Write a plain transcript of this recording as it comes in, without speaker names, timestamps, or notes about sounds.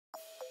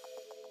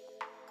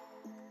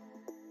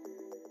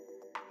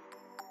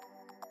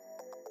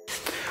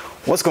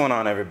What's going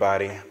on,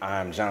 everybody?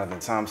 I'm Jonathan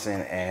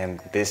Thompson, and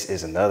this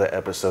is another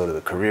episode of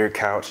the Career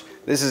Couch.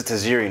 This is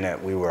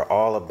TajiriNet. We were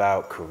all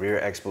about career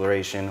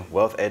exploration,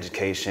 wealth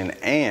education,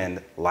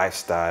 and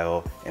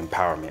lifestyle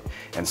empowerment.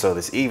 And so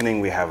this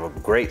evening we have a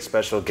great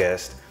special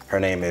guest.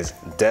 Her name is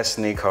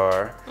Destiny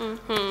Carr.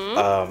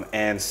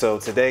 And so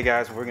today,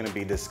 guys, we're going to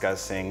be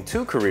discussing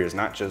two careers,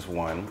 not just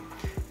one.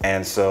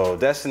 And so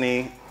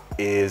Destiny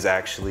is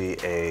actually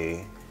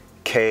a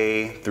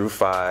K through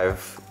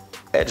 5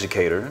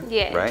 educator,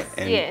 yes, right?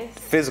 And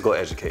physical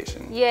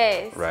education.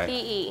 Yes, right?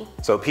 PE.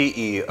 So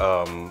PE,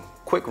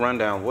 quick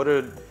rundown, what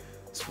are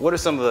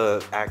some of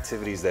the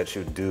activities that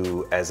you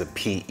do as a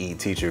PE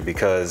teacher?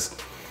 Because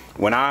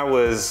when I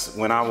was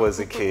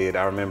a kid,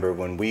 I remember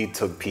when we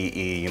took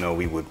PE, you know,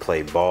 we would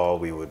play ball,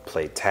 we would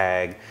play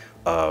tag,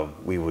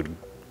 we would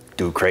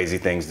do crazy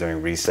things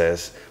during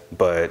recess,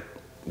 but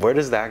where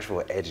does the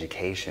actual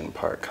education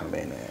part come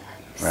in at,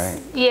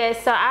 right? Yeah,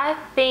 so I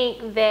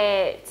think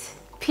that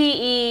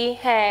PE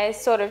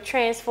has sort of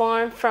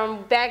transformed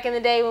from back in the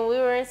day when we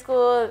were in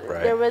school.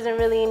 Right. There wasn't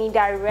really any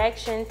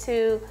direction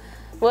to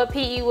what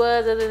PE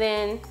was other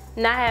than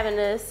not having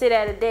to sit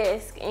at a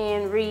desk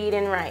and read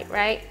and write,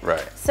 right?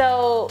 Right.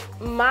 So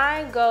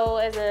my goal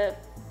as a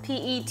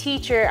PE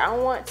teacher, I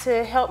want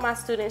to help my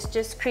students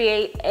just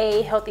create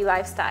a healthy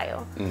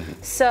lifestyle.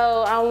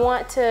 So I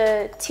want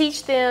to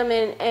teach them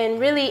and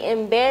really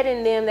embed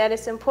in them that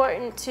it's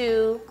important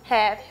to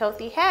have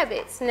healthy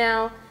habits.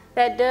 Now,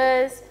 that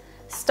does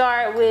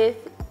start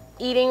with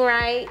eating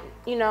right,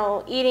 you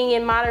know, eating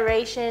in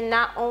moderation,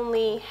 not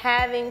only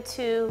having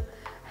to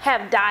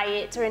have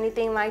diets or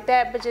anything like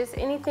that, but just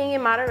anything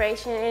in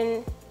moderation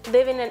and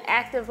living an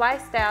active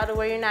lifestyle to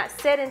where you're not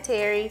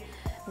sedentary,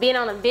 being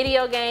on a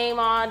video game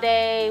all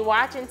day,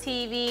 watching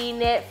TV,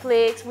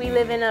 Netflix. We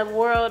live in a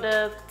world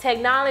of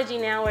technology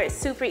now where it's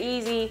super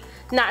easy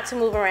not to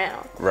move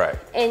around. Right.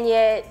 And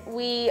yet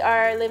we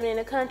are living in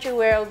a country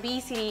where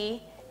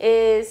obesity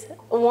is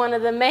one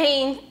of the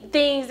main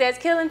things that's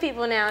killing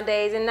people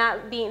nowadays and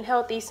not being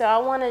healthy. So I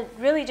want to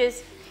really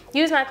just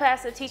use my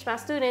class to teach my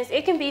students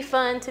it can be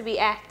fun to be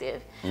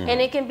active, and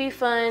it can be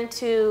fun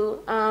to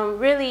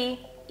really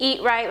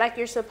eat right like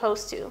you're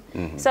supposed to.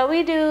 So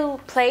we do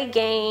play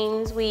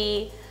games.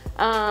 We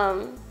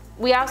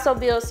also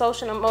build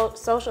social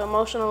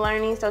emotional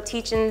learning, so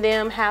teaching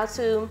them how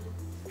to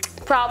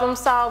problem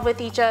solve with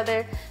each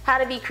other, how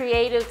to be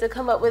creative to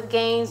come up with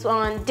games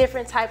on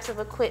different types of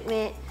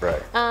equipment.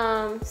 Right.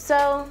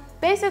 So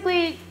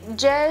basically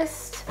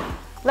just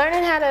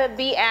learning how to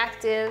be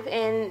active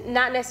and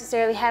not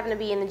necessarily having to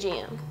be in the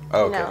gym.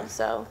 Okay. You know?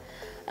 So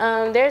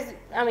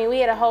we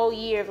had a whole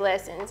year of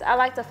lessons. I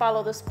like to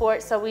follow the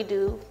sport, so we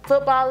do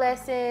football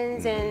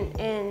lessons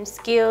and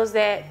skills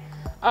that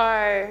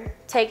are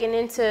taken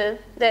into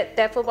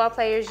that football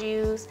players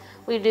use.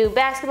 We do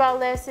basketball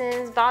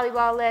lessons,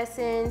 volleyball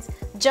lessons,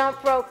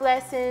 jump rope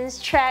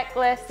lessons, track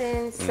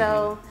lessons.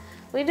 So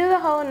we do the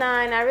whole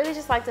nine. I really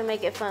just like to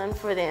make it fun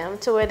for them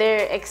to where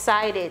they're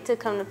excited to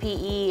come to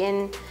PE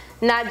and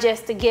not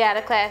just to get out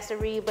of class to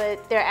read,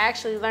 but they're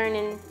actually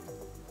learning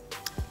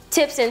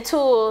tips and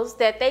tools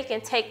that they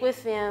can take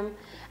with them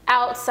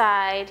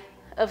outside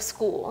of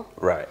school.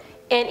 Right.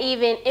 And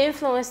even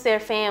influence their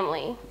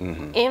family,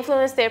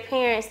 influence their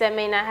parents that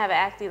may not have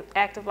an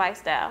active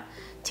lifestyle,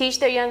 teach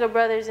their younger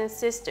brothers and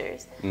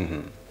sisters.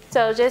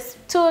 So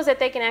just tools that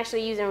they can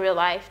actually use in real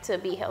life to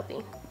be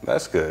healthy.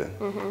 That's good.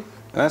 And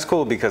that's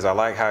cool because I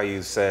like how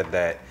you said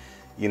that,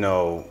 you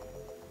know,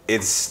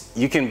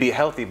 you can be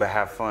healthy but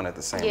have fun at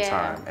the same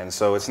time. And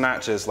so it's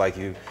not just like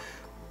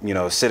you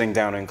know, sitting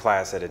down in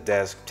class at a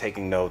desk,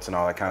 taking notes and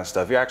all that kind of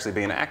stuff. You're actually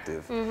being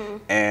active.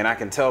 And I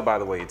can tell by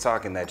the way you're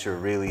talking that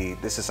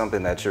this is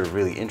something that you're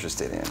really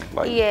interested in.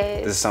 Like,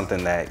 this is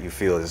something that you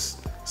feel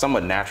is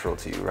somewhat natural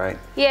to you, right?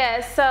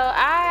 Yeah, so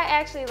I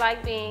actually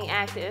like being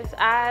active.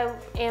 I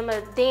am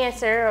a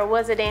dancer, or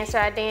was a dancer.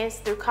 I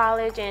danced through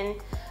college, and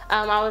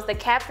I was the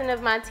captain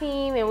of my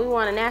team, and we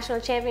won a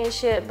national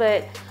championship,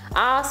 but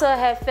I also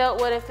have felt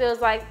what it feels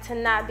like to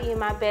not be in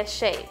my best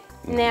shape.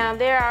 Now,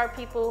 there are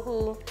people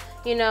who,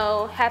 you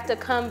know, have to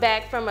come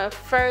back from a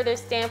further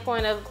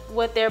standpoint of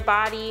what their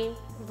body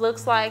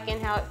looks like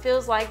and how it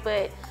feels like,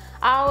 but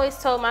I always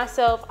told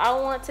myself I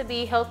want to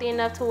be healthy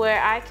enough to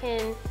where I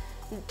can,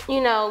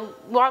 you know,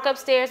 walk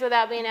upstairs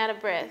without being out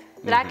of breath,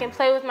 that I can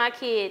play with my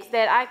kids,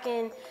 that I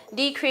can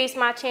decrease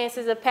my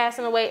chances of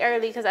passing away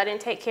early because I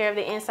didn't take care of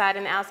the inside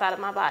and the outside of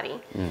my body.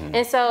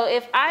 And so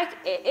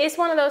it's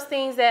one of those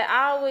things that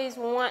I always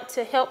want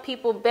to help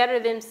people better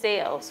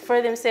themselves,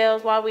 for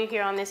themselves while we're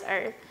here on this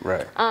earth.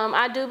 Right.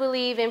 I do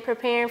believe in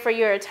preparing for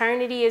your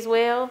eternity as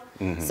well.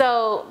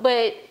 So,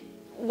 but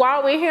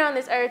while we're here on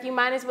this earth, you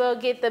might as well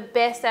get the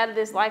best out of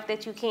this life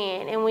that you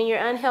can. And when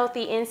you're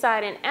unhealthy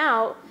inside and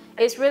out,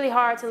 it's really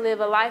hard to live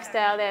a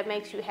lifestyle that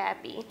makes you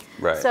happy.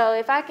 Right. So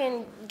if I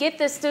can get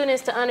the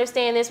students to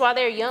understand this while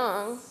they're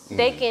young,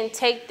 they can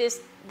take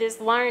this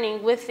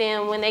learning with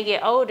them when they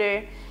get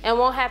older and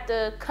won't have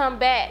to come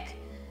back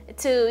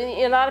to,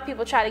 a lot of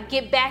people try to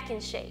get back in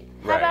shape.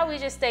 How about we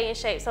just stay in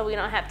shape so we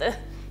don't have to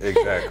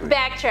Exactly.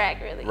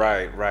 Backtrack, really.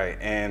 Right.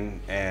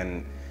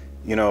 And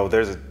you know,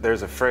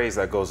 there's a phrase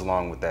that goes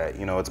along with that.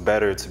 You know, it's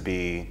better to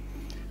be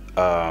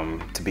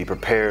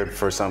prepared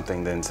for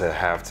something than to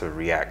have to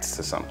react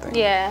to something.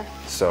 Yeah.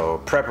 So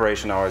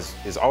preparation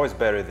is always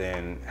better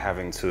than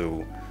having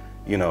to,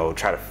 you know,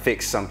 try to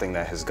fix something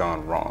that has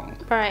gone wrong.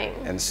 Right.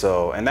 And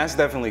that's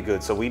definitely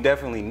good. So we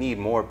definitely need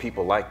more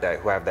people like that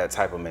who have that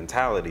type of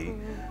mentality,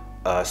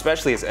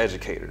 especially as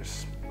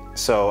educators.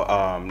 So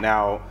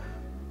now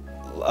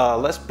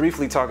let's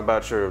briefly talk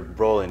about your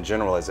role in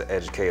general as an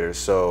educator.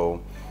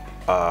 So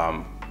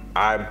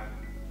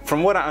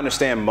from what I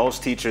understand,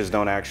 most teachers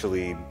don't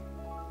actually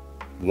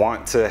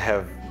want to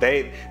have,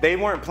 they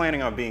weren't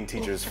planning on being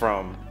teachers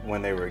from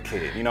when they were a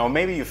kid. You know,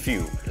 maybe a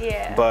few.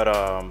 Yeah.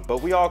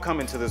 But we all come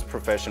into this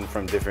profession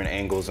from different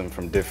angles and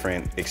from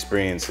different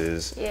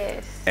experiences.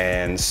 Yes.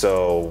 And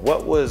so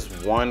what was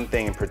one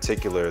thing in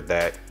particular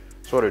that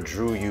sort of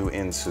drew you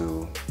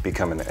into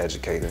becoming an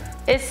educator?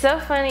 It's so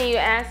funny you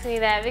asked me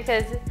that,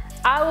 because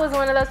I was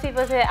one of those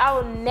people that said I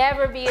will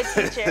never be a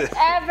teacher,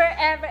 ever.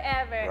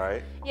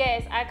 Right.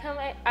 Yes,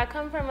 I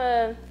come from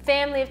a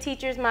family of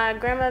teachers. My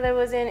grandmother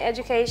was in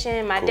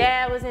education. My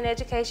dad was in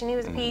education. He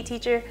was a PE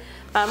teacher.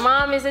 My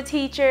mom is a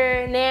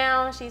teacher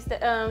now. She's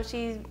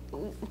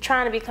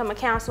trying to become a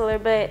counselor.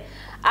 But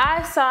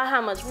I saw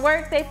how much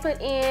work they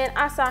put in.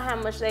 I saw how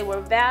much they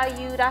were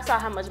valued. I saw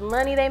how much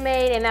money they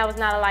made, and that was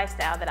not a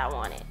lifestyle that I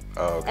wanted.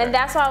 Oh, okay. And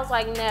that's why I was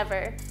like,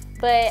 never.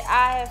 But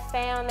I have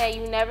found that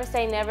you never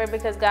say never,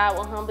 because God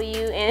will humble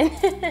you, and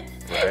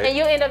and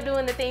you'll end up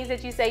doing the things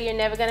that you say you're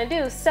never gonna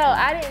do. So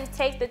I didn't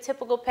take the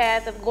typical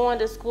path of going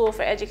to school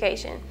for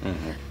education.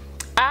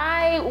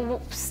 I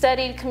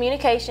studied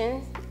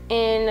communication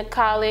in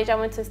college. I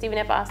went to Stephen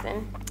F.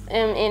 Austin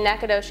in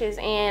Nacogdoches,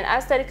 and I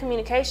studied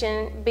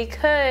communication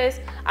because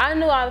I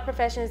knew all the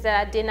professions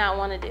that I did not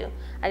want to do.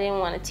 I didn't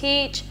want to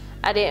teach.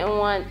 I didn't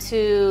want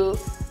to.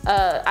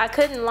 I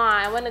couldn't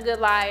lie. I wasn't a good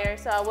liar,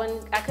 so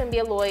I couldn't be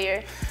a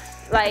lawyer.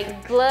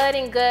 Like blood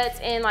and guts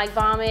and like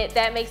vomit,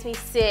 that makes me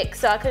sick,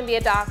 so I couldn't be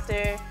a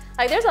doctor.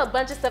 Like there's a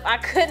bunch of stuff I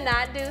could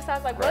not do. So I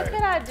was like, what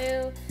could I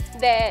do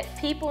that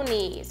people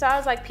need? So I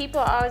was like,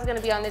 people are always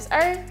gonna be on this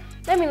earth.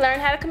 Let me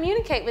learn how to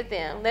communicate with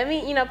them. Let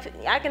me, you know,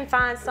 I can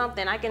find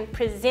something. I can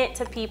present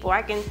to people.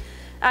 I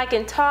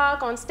can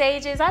talk on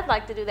stages. I'd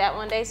like to do that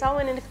one day. So I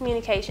went into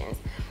communications.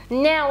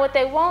 Now, what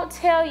they won't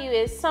tell you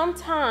is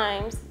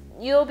sometimes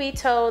you'll be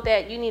told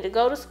that you need to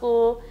go to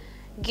school,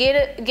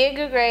 get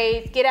good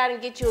grades, get out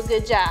and get you a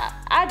good job.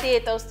 I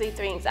did those three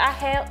things. I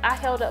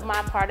held up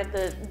my part of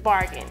the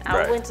bargain.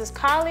 I went to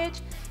college.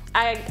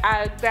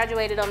 I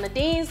graduated on the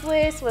dean's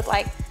list with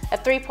like a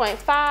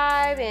 3.5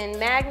 and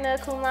magna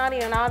cum laude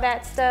and all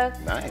that stuff.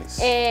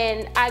 Nice.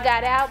 And I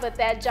got out, but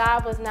that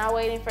job was not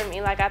waiting for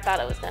me like I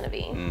thought it was gonna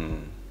be.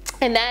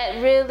 And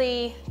that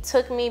really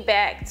took me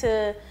back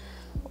to,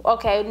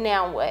 okay,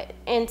 now what?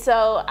 And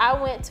so I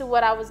went to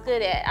what I was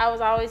good at. I was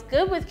always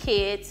good with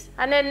kids.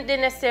 I didn't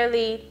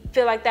necessarily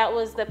feel like that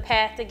was the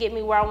path to get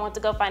me where I want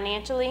to go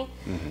financially.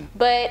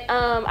 But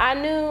I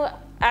knew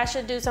I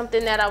should do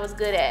something that I was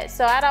good at.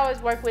 So I'd always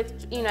work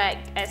with, you know,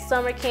 at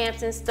summer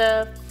camps and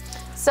stuff.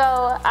 So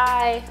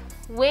I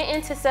went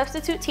into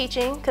substitute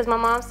teaching because my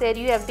mom said,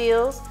 you have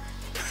bills.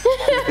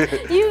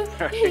 you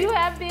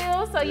have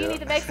bills, so you need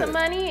to make some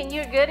money, and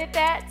you're good at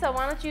that, so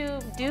why don't you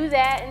do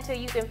that until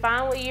you can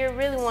find what you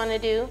really want to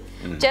do,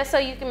 just so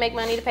you can make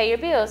money to pay your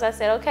bills. I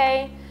said,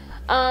 okay.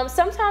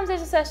 Sometimes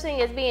there's a such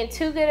thing as being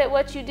too good at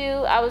what you do.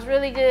 I was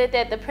really good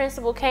that the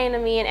principal came to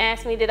me and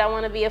asked me, did I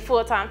want to be a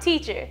full-time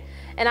teacher?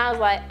 And I was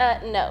like,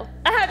 no.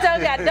 I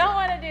told you I don't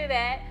want to do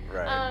that.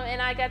 And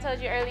like I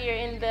told you earlier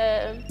in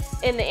the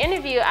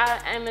interview,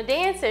 I'm a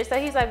dancer. So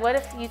he's like, what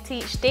if you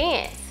teach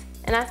dance?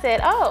 And I said,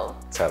 oh.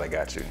 That's how they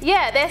got you.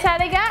 Yeah, that's how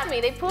they got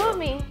me. They pulled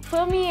me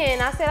in.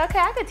 I said, okay,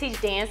 I could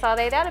teach dance all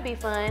day. That'll be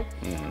fun.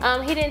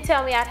 He didn't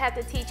tell me I'd have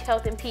to teach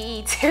health and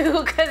PE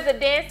too, because the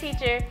dance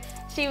teacher,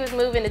 she was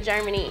moving to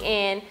Germany,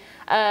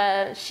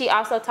 and she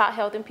also taught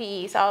health and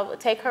PE, so I would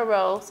take her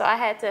role. So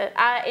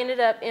I ended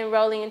up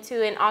enrolling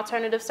into an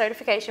alternative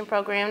certification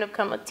program to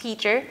become a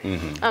teacher,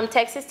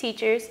 Texas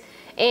Teachers,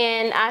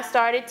 and I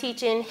started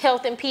teaching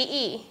health and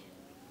PE.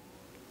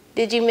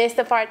 Did you miss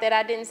the part that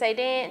I didn't say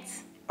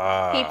dance?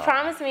 He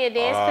promised me a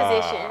dance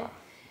position,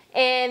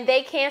 and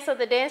they canceled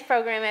the dance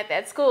program at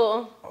that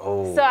school.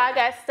 So I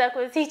got stuck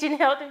with teaching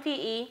health and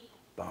PE.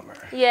 Bummer.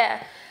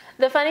 Yeah.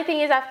 The funny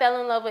thing is I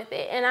fell in love with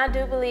it, and I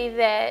do believe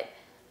that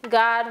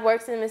God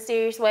works in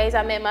mysterious ways.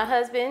 I met my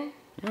husband,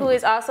 who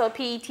is also a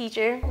PE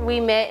teacher. We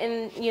met,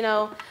 and you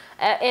know,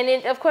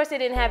 and of course it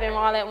didn't happen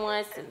all at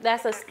once.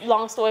 That's a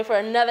long story for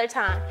another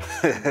time.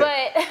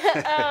 But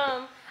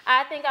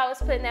I think I was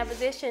put in that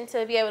position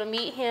to be able to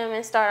meet him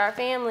and start our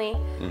family.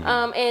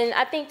 And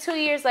I think 2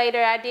 years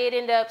later, I did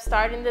end up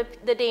starting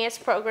the dance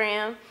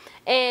program.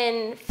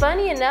 And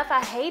funny enough,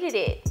 I hated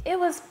it. It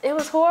was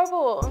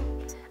horrible.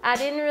 I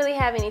didn't really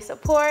have any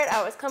support.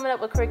 I was coming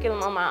up with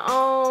curriculum on my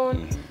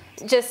own,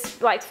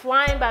 just like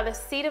flying by the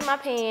seat of my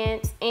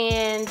pants.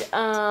 And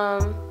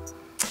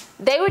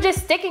they were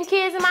just sticking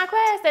kids in my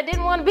class that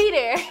didn't want to be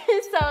there.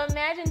 So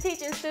imagine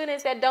teaching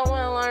students that don't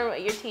want to learn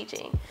what you're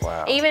teaching.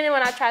 Wow. Even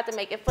when I tried to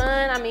make it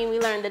fun, I mean, we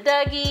learned the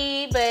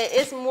Dougie, but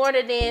it's more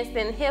to dance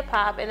than hip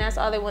hop, and that's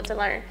all they want to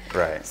learn.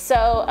 Right.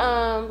 So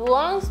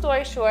long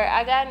story short,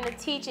 I got into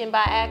teaching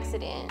by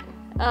accident,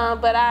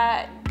 but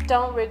I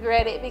don't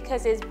regret it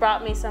because it's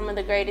brought me some of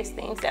the greatest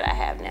things that I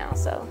have now.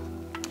 So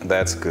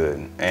that's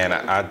good. And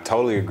I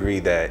totally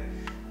agree that,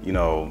 you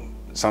know,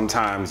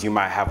 sometimes you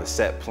might have a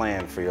set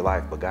plan for your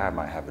life, but God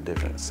might have a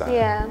different side.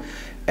 Yeah.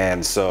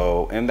 And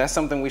so, and that's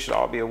something we should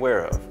all be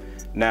aware of.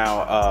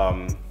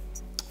 Now,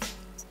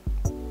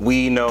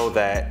 we know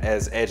that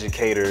as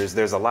educators,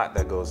 there's a lot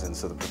that goes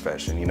into the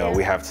profession. You know, Yeah.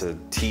 we have to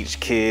teach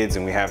kids,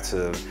 and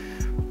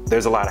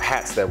there's a lot of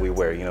hats that we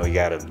wear. You know, you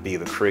gotta be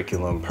the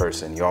curriculum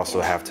person. You also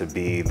have to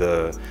be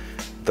the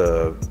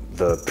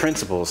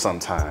principal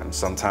sometimes.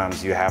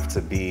 Sometimes you have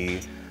to be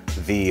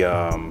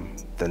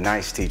the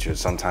nice teacher.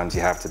 Sometimes you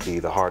have to be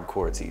the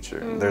hardcore teacher.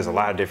 Mm-hmm. There's a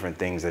lot of different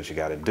things that you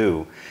got to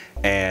do.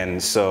 And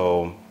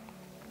so,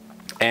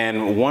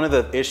 and one of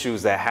the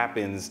issues that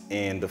happens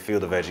in the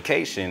field of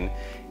education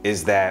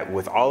is that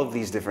with all of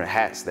these different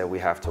hats that we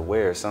have to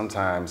wear,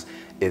 sometimes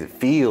it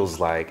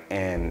feels like,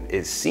 and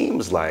it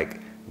seems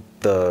like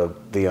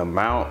the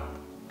amount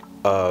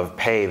of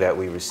pay that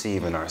we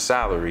receive in our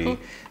salary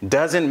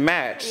doesn't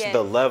match Yes.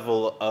 the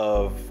level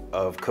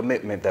of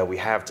commitment that we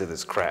have to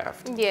this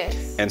craft.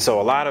 Yes. And so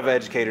a lot of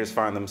educators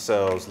find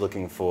themselves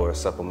looking for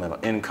supplemental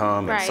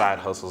income and Right. side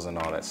hustles and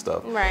all that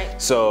stuff.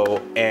 Right.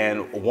 So,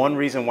 and one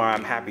reason why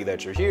I'm happy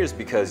that you're here is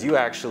because you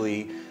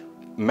actually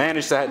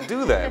managed to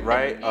do that,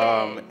 right?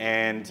 Yes.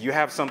 And you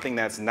have something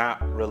that's not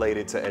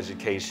related to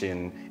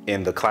education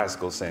in the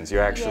classical sense.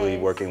 You're actually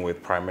Yes. working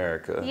with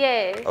Primerica.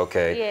 Yes.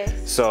 Okay. Yes.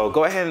 So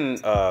go ahead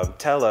and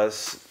tell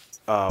us,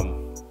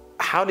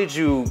 how did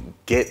you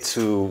get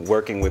to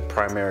working with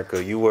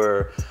Primerica? You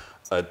were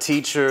a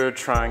teacher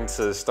trying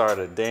to start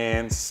a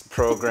dance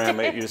program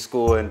at your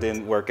school and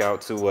didn't work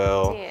out too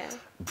well. Yeah.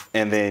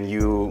 And then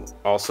you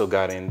also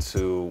got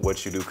into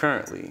what you do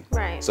currently.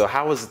 Right. So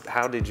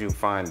how did you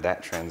find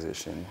that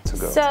transition to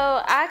go? So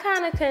I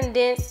kind of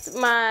condensed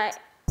my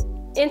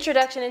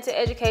introduction into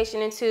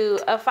education into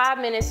a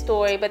 5-minute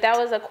story, but that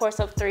was a course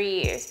of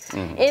 3 years.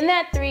 Mm-hmm. In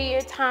that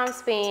 3-year time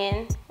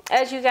span,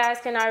 as you guys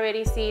can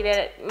already see,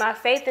 that my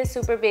faith is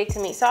super big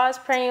to me. So I was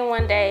praying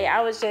one day,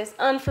 I was just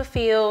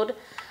unfulfilled.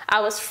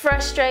 I was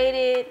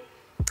frustrated.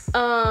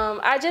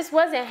 I just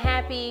wasn't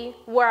happy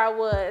where I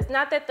was.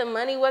 Not that the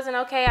money wasn't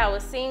okay. I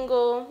was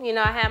single. You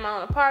know, I had my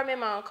own apartment,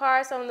 my own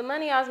car. So the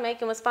money I was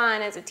making was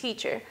fine as a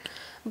teacher.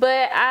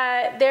 But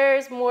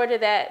there's more to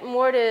that,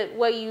 more to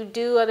what you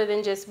do other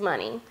than just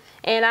money.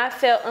 And I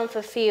felt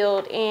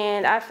unfulfilled,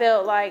 and I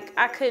felt like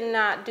I could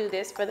not do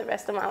this for the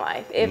rest of my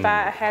life if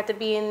I had to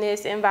be in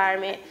this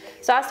environment.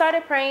 So I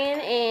started praying,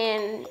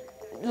 and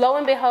lo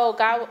and behold,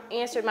 God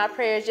answered my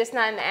prayers, just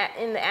not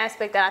in the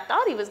aspect that I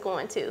thought he was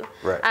going to.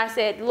 Right. I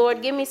said,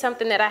 Lord, give me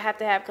something that I have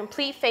to have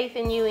complete faith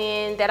in you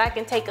in, that I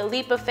can take a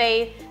leap of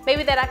faith,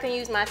 maybe that I can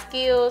use my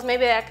skills,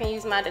 maybe that I can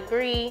use my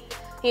degree,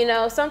 you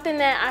know, something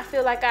that I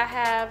feel like I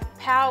have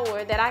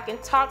power, that I can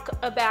talk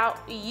about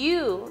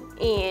you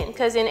in.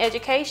 Because in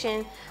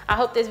education, I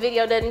hope this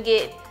video doesn't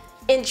get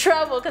in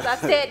trouble because I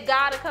said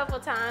God a couple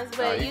times,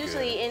 but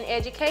usually in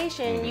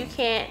education, you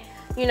can't,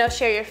 you know,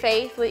 share your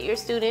faith with your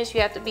students.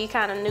 You have to be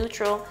kind of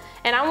neutral.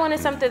 And I wanted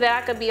something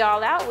that I could be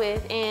all out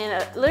with.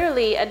 And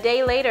literally a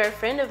day later, a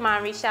friend of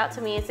mine reached out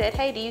to me and said,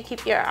 hey, do you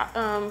keep your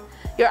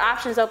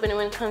options open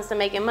when it comes to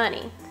making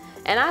money?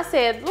 And I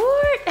said,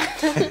 Lord,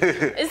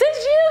 is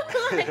this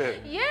you?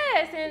 Like,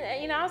 yes.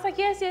 And, you know, I was like,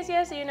 yes.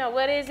 You know,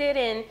 what is it?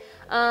 And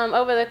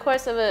over the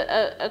course of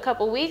a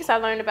couple weeks, I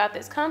learned about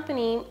this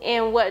company.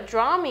 And what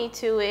drew me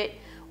to it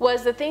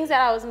was the things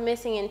that I was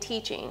missing in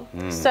teaching.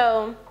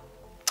 So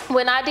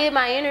when I did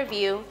my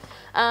interview,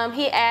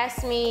 he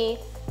asked me,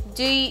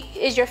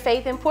 is your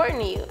faith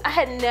important to you? I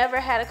had never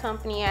had a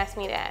company ask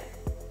me that.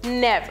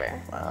 Never.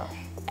 Wow.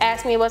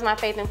 Asked me, was my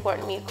faith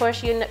important to me? Of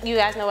course, you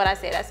guys know what I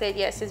said. I said,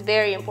 yes, it's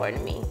very important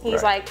to me.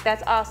 He's like,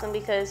 that's awesome,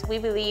 because we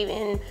believe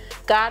in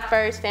God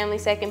first, family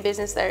second,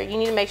 business third. You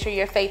need to make sure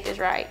your faith is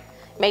right.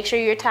 Make sure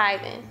you're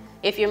tithing.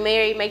 If you're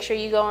married, make sure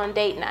you go on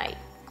date night.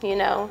 You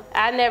know,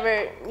 I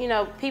never, you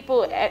know,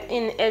 people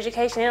in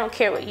education, they don't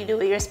care what you do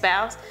with your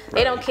spouse.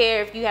 They don't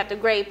care if you have to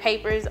grade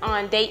papers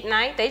on date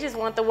night. They just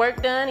want the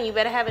work done, and you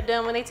better have it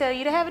done when they tell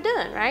you to have it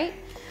done, right?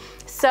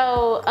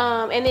 So,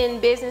 and then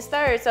business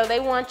third. So they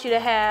want you to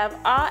have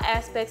all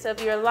aspects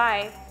of your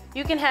life.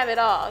 You can have it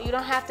all. You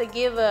don't have to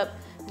give up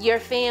your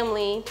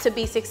family to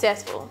be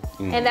successful.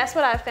 And that's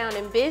what I found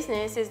in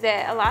business, is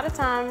that a lot of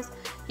times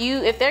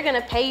if they're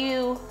gonna pay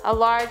you a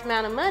large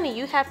amount of money,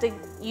 you have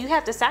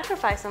to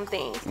sacrifice some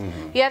things.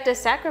 You have to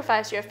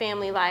sacrifice your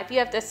family life. You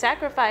have to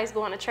sacrifice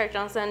going to church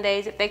on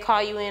Sundays if they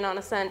call you in on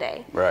a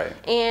Sunday. Right.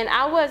 And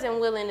I wasn't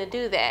willing to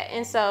do that.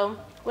 And so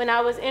when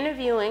I was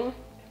interviewing,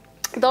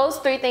 those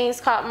 3 things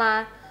caught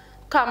my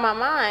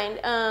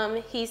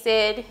mind. He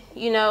said,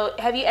 you know,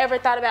 have you ever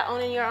thought about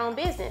owning your own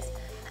business?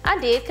 I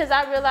did, because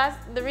I realized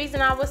the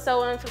reason I was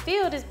so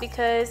unfulfilled is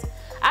because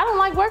I don't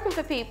like working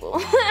for people.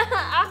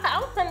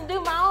 I want to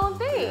do my own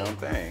thing. Your own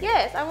thing.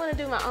 Yes, I want to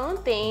do my own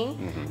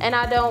thing, and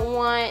I don't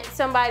want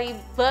somebody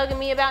bugging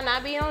me about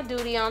not being on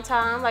duty on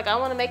time. Like, I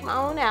want to make my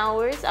own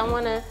hours. I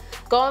want to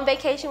go on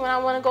vacation when I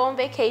want to go on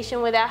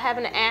vacation without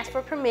having to ask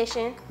for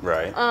permission.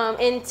 Right.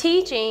 In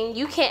teaching,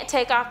 you can't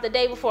take off the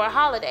day before a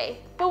holiday.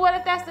 But what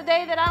if that's the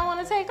day that I want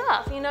to take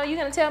off? You know, you're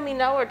going to tell me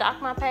no or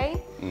dock my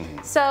pay?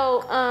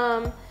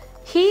 So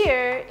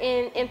here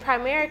in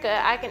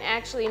Primerica, I can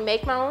actually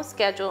make my own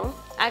schedule.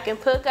 I can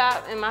put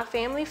God and my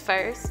family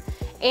first.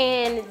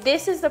 And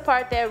this is the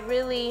part that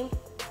really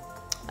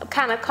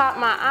kind of caught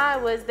my eye,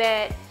 was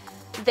that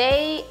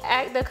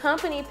the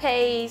company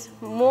pays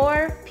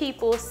more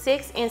people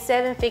 6 and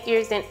 7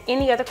 figures than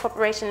any other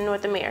corporation in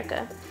North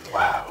America.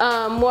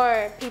 Wow.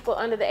 More people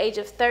under the age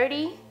of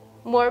 30,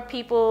 more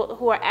people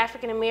who are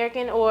African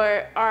American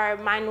or are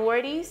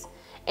minorities,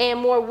 and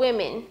more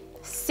women.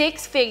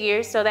 6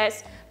 figures, so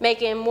that's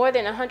making more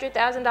than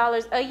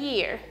 $100,000 a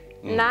year.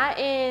 Not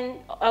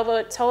of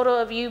a total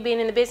of you being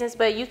in the business,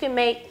 but you can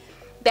make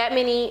that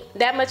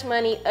much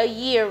money a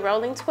year,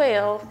 rolling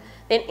 12,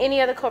 than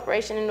any other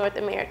corporation in North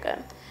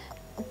America.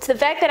 The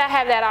fact that I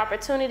have that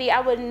opportunity, I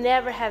would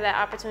never have that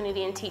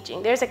opportunity in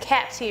teaching. There's a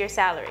cap to your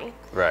salary.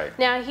 Right.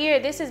 Now here,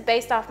 this is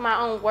based off my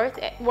own work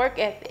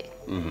ethic.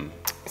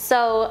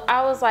 So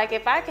I was like,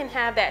 if I can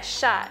have that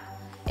shot,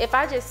 if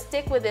I just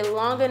stick with it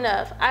long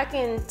enough, I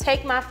can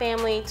take my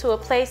family to a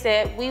place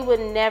that we would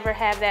never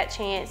have that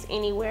chance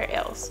anywhere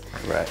else.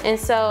 Right. And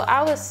so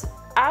I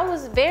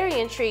was very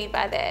intrigued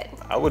by that.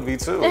 I would be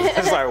too.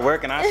 It's like, where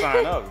can I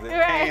sign up?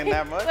 They're paying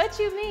that much? What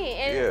you mean?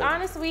 And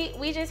honestly,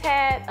 we just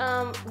had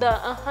the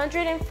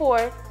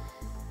 104th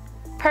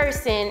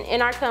person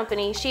in our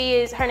company.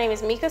 Her name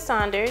is Mika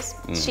Saunders.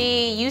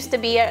 She used to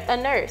be a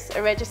nurse,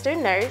 a registered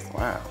nurse.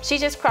 Wow. She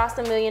just crossed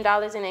 $1 million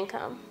in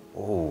income.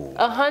 Ooh.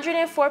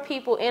 104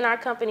 people in our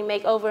company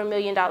make over $1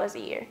 million a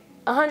year.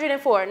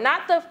 104,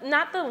 not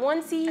the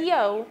one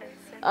CEO.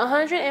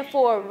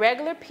 104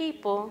 regular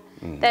people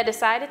that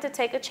decided to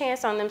take a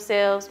chance on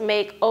themselves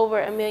make over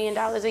 $1 million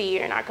a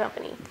year in our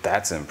company.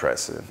 That's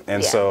impressive.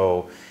 And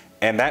so,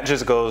 and that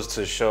just goes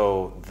to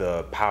show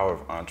the power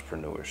of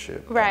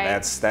entrepreneurship. Right.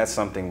 And that's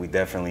something we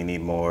definitely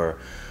need more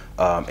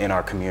in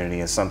our community,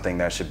 and something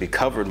that should be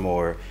covered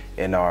more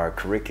in our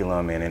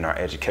curriculum and in our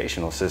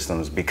educational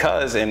systems.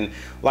 Because, and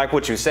like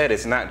what you said,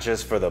 it's not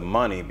just for the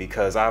money,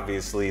 because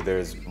obviously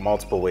there's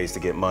multiple ways to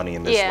get money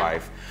in this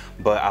life.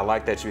 But I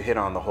like that you hit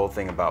on the whole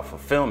thing about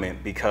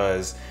fulfillment,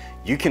 because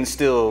you can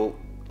still,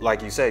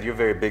 like you said, you're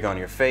very big on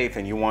your faith,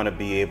 and you want to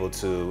be able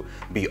to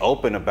be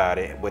open about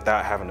it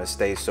without having to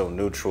stay so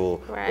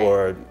neutral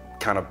or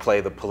kind of play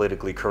the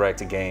politically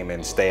correct game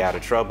and stay out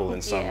of trouble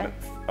in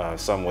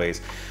some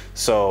ways.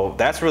 So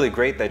that's really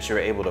great that you're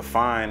able to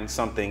find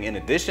something in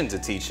addition to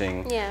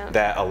teaching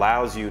that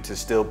allows you to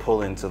still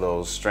pull into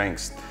those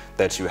strengths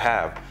that you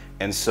have.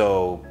 And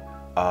so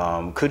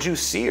could you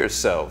see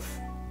yourself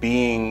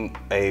being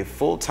a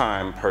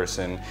full-time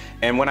person?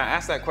 And when I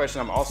ask that question,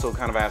 I'm also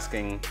kind of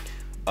asking,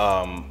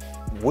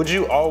 would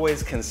you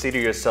always consider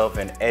yourself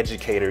an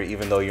educator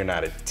even though you're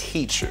not a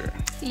teacher?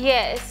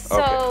 Yes.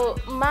 So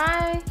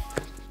my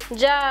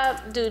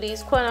job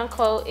duties, quote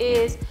unquote,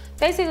 is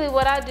basically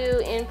what I do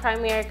in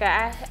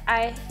Primerica.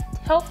 I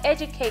help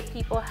educate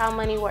people how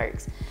money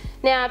works.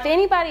 Now, if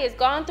anybody has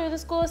gone through the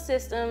school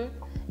system,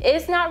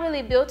 it's not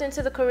really built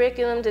into the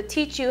curriculum to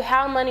teach you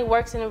how money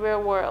works in the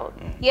real world.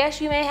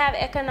 Yes, you may have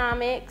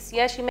economics.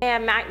 Yes, you may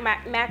have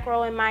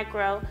macro and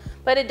micro,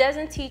 but it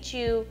doesn't teach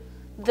you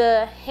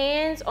the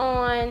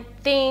hands-on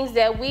things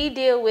that we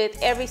deal with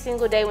every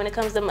single day when it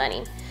comes to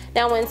money.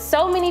 Now, when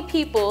so many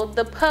people,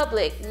 the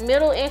public,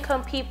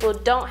 middle-income people,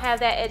 don't have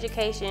that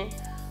education,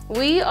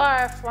 we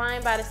are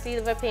flying by the seat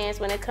of our pants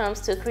when it comes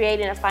to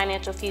creating a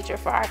financial future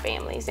for our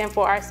families and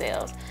for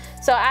ourselves.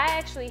 So I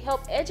actually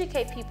help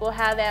educate people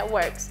how that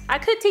works. I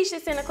could teach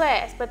this in a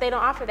class, but they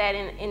don't offer that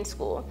in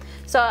school.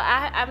 So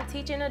I'm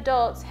teaching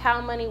adults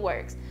how money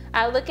works.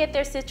 I look at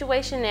their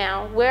situation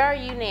now. Where are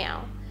you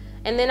now?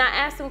 And then I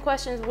ask them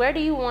questions. Where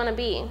do you want to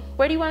be?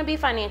 Where do you want to be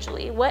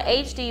financially? What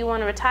age do you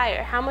want to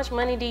retire? How much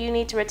money do you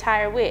need to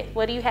retire with?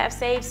 What do you have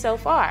saved so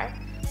far?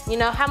 You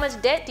know, how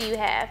much debt do you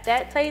have?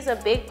 That plays a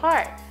big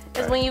part.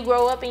 Because when you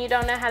grow up and you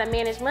don't know how to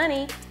manage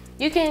money,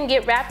 you can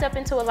get wrapped up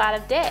into a lot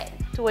of debt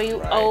to where you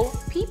owe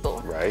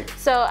people.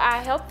 So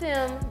I help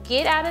them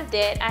get out of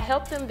debt. I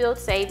help them build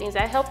savings.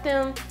 I help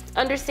them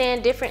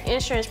understand different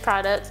insurance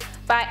products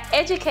by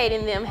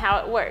educating them how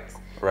it works.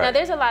 Now,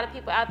 there's a lot of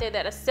people out there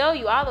that'll sell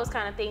you all those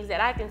kind of things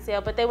that I can sell,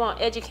 but they won't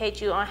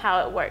educate you on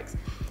how it works.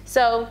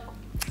 So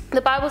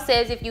the Bible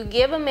says if you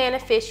give a man a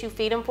fish, you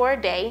feed him for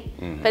a day.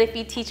 But if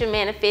you teach a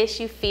man a fish,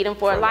 you feed him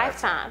for a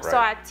lifetime. So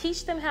I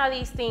teach them how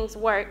these things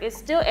work. It's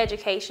still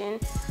education.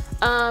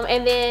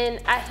 And then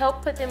I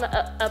help put them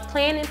a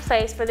plan in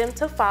place for them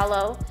to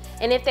follow.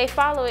 And if they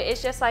follow it,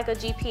 it's just like a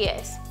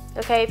GPS.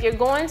 Okay, if you're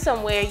going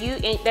somewhere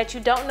that you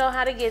don't know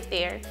how to get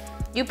there,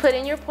 you put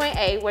in your point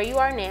A, where you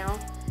are now.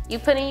 You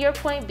put in your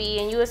point B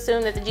and you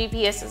assume that the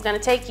GPS is going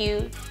to take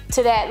you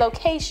to that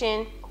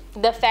location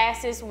the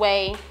fastest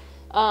way,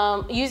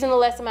 using the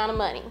less amount of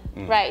money,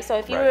 right? So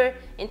if you were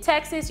in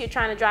Texas, you're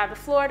trying to drive to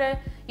Florida,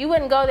 you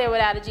wouldn't go there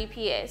without a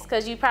GPS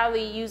because you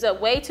probably use up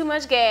way too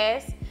much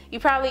gas. You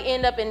probably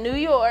end up in New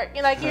York.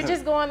 Like, you're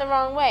just going the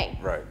wrong way.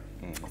 Right.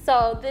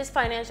 So this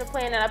financial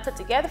plan that I put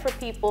together for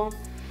people,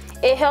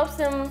 it helps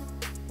them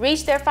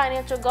reach their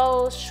financial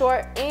goals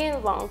short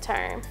and long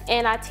term.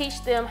 And I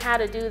teach them how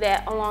to do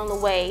that along the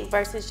way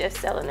versus just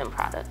selling them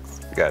products.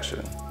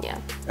 Gotcha. Yeah.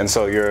 And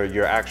so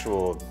your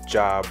actual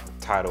job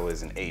title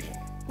is an agent,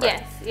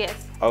 right? Yes,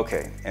 yes.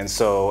 Okay.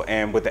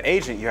 And with the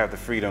agent, you have the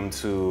freedom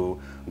to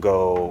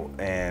go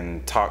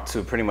and talk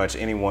to pretty much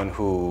anyone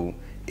who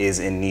is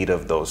in need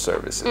of those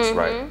services,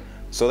 right?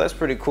 So that's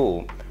pretty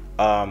cool.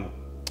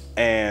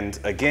 And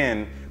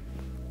again,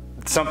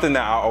 something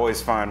that I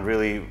always find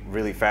really,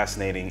 really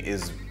fascinating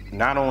is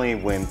not only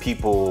when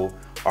people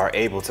are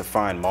able to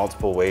find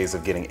multiple ways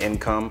of getting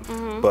income,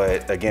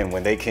 but again,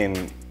 when they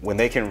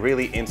can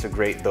really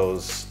integrate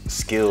those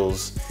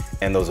skills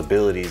and those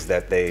abilities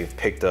that they've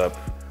picked up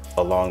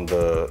along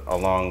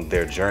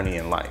their journey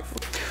in life.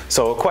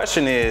 So a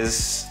question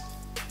is,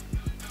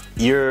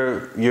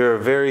 you're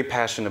very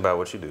passionate about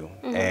what you do,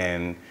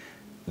 and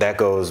that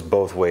goes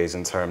both ways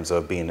in terms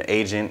of being an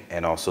agent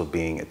and also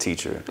being a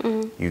teacher.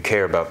 You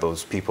care about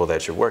those people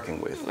that you're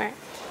working with. Right.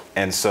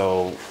 And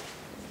so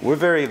we're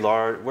very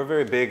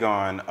big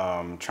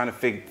on trying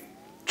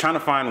to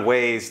find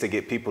ways to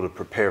get people to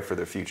prepare for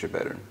their future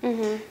better.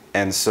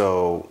 And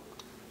so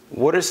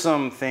what are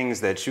some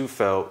things that you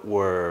felt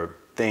what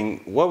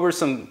were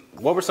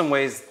some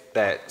ways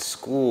that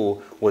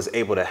school was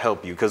able to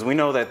help you? Because we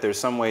know that there's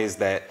some ways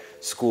that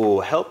school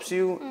helps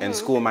you and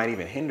school might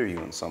even hinder you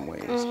in some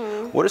ways.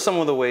 What are some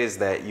of the ways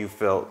that you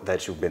felt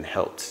that you've been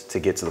helped to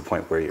get to the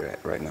point where you're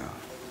at right now?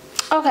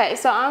 Okay,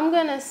 so I'm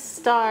gonna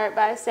start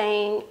by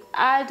saying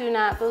I do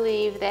not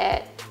believe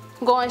that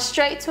going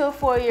straight to a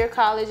 4-year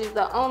college is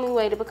the only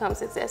way to become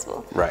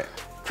successful. Right.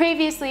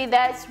 Previously,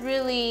 that's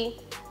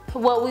really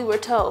what we were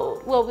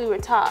told, what we were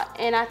taught,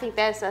 and I think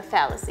that's a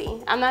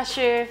fallacy. I'm not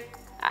sure,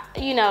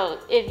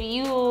 if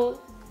you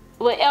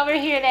would ever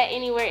hear that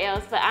anywhere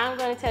else, but I'm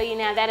going to tell you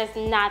now that is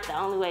not the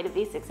only way to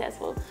be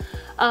successful.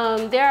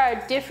 There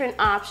are different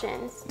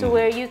options to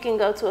where you can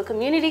go to a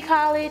community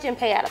college and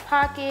pay out of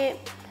pocket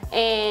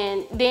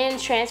and then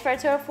transfer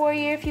to a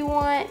 4-year if you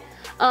want.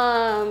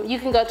 You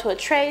can go to a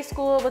trade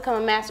school,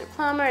 become a master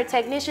plumber, a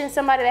technician,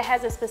 somebody that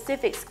has a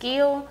specific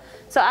skill.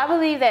 So I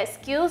believe that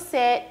skill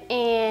set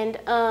and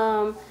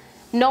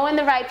knowing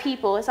the right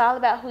people, it's all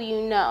about who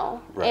you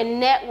know. Right.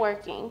 And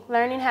networking,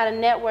 learning how to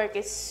network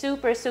is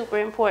super, super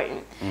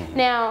important.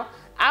 Now,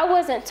 I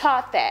wasn't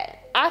taught that.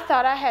 I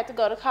thought I had to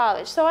go to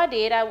college. So I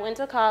did. I went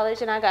to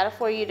college and I got a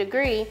 4-year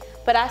degree,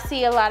 but I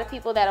see a lot of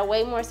people that are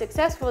way more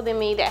successful than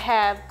me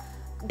that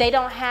they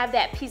don't have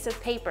that piece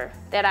of paper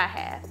that I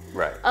have.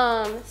 Right.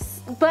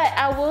 But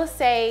I will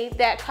say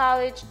that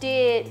college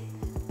did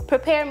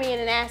prepare me in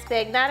an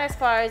aspect, not as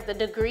far as the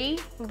degree,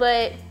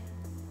 but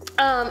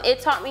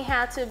it taught me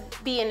how to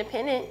be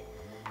independent,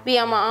 be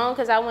on my own,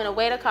 because I went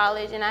away to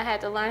college and I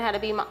had to learn how to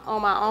be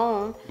on my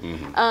own.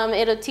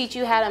 It'll teach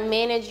you how to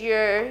manage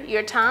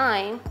your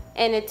time,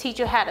 and it'll teach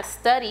you how to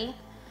study.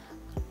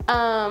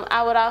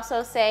 I would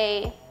also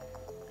say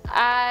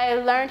I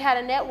learned how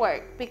to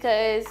network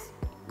because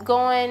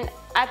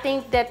I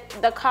think that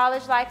the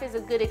college life is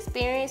a good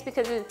experience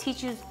because it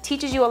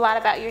teaches you a lot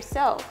about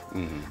yourself.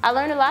 I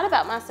learned a lot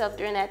about myself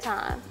during that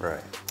time.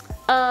 Right.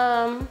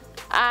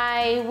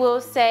 I will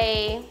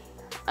say,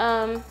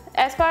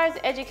 as far as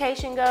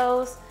education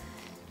goes,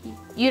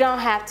 you don't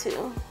have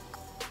to.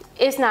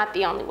 It's not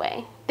the only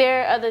way.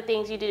 There are other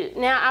things you do.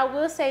 Now, I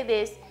will say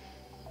this.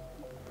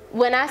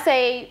 When I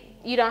say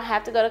you don't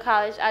have to go to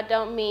college, I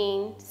don't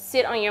mean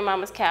sit on your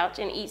mama's couch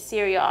and eat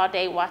cereal all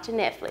day watching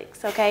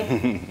Netflix,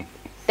 okay?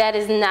 That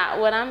is not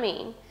what I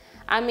mean.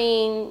 I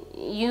mean,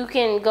 you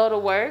can go to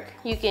work,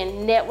 you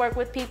can network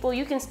with people,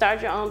 you can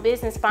start your own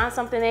business, find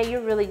something that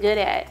you're really good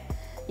at.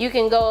 You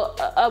can go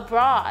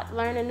abroad,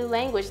 learn a new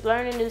language,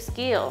 learn a new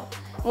skill.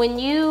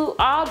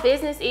 All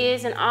business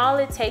is and all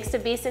it takes to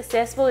be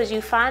successful is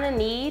you find a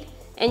need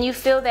and you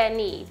fill that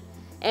need.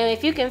 And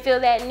if you can fill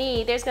that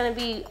need, there's going to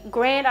be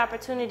grand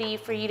opportunity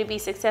for you to be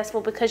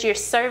successful because you're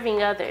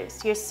serving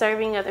others. You're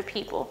serving other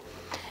people.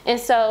 And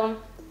so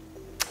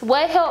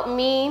what helped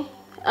me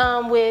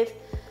with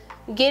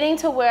getting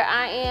to where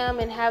I am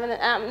and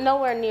I'm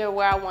nowhere near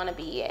where I want to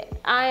be yet.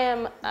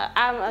 I'm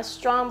a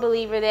strong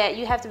believer that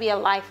you have to be a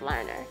life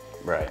learner.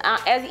 Right.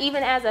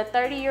 Even as a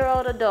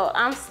 30-year-old adult,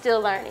 I'm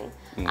still learning.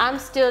 I'm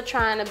still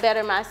trying to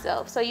better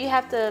myself. So you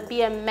have to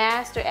be a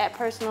master at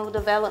personal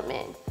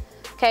development.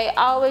 Okay,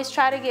 always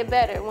try to get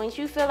better. Once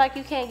you feel like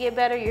you can't get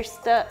better, you're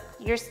stuck.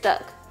 You're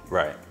stuck.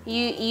 Right.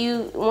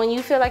 When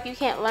you feel like you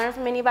can't learn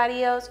from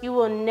anybody else, you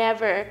will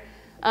never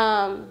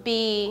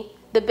be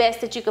the best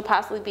that you could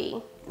possibly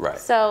be. Right.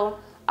 So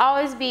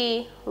always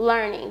be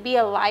learning, be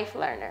a life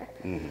learner.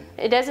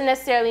 It doesn't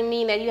necessarily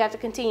mean that you have to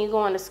continue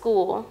going to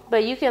school,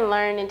 but you can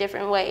learn in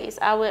different ways.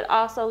 I would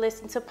also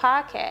listen to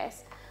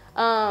podcasts.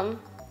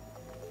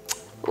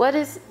 What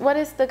is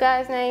the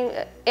guy's name?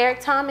 Eric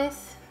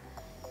Thomas?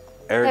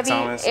 Eric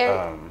Thomas?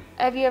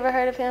 Have you ever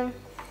heard of him?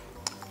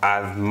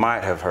 I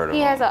might have heard of him.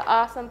 He has an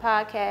awesome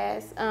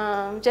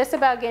podcast just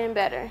about getting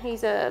better.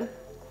 He's a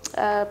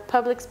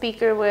public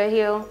speaker where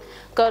he'll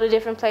go to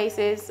different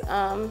places.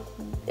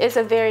 It's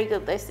a very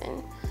good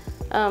listen,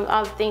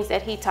 all the things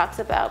that he talks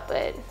about.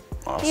 But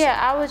awesome. Yeah,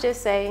 I would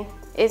just say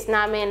it's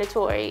not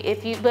mandatory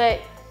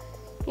but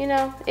you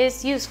know,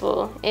 it's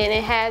useful and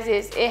it has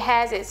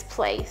its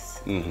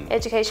place.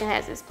 Education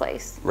has its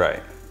place.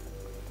 Right.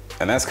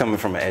 And that's coming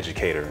from an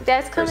educator.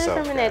 That's coming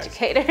herself, from an guys.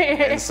 educator.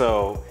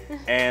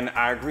 And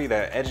I agree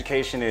that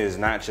education is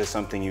not just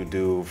something you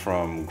do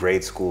from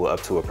grade school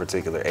up to a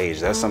particular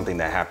age. That's something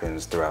that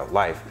happens throughout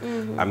life.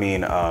 I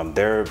mean,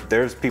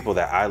 there's people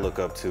that I look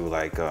up to,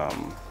 like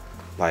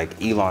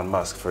Elon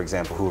Musk, for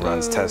example, who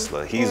runs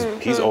Tesla.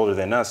 He's older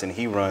than us, and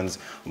he runs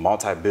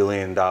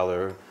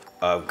multi-billion-dollar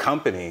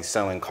company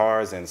selling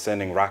cars and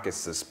sending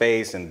rockets to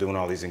space and doing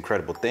all these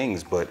incredible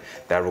things, but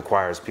that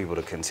requires people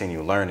to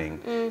continue learning.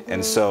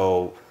 And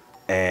so,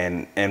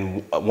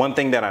 and one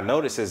thing that I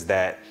notice is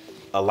that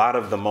a lot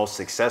of the most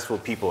successful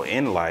people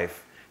in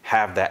life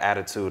have that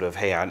attitude of,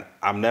 hey,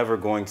 I'm never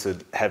going to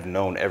have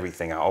known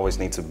everything. I always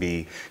need to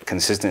be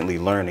consistently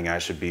learning. I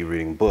should be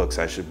reading books.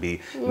 I should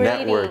be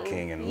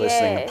networking and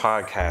listening to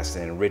podcasts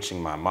and enriching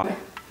my mind.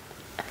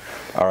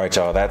 All right,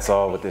 y'all, that's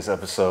all with this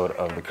episode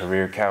of The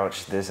Career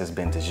Couch. This has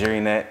been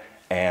TajiriNet,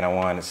 and I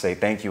wanted to say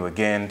thank you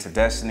again to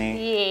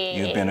Destiny.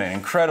 You've been an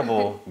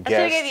incredible guest.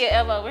 I should have gave you an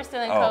elbow. We're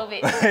still in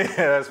COVID. Yeah,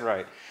 that's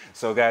right.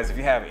 So guys, if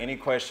you have any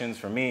questions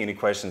for me, any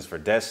questions for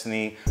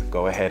Destiny,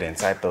 go ahead and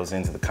type those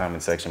into the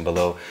comment section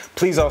below.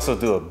 Please also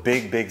do a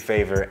big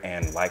favor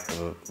and like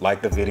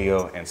the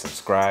video and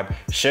subscribe.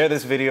 Share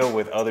this video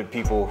with other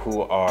people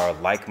who are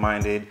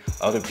like-minded,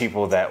 other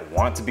people that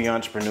want to be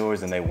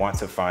entrepreneurs and they want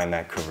to find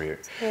that career.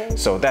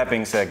 So with that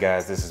being said,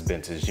 guys, this has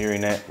been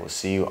TajiriNet. We'll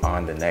see you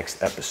on the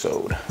next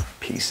episode.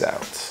 Peace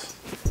out.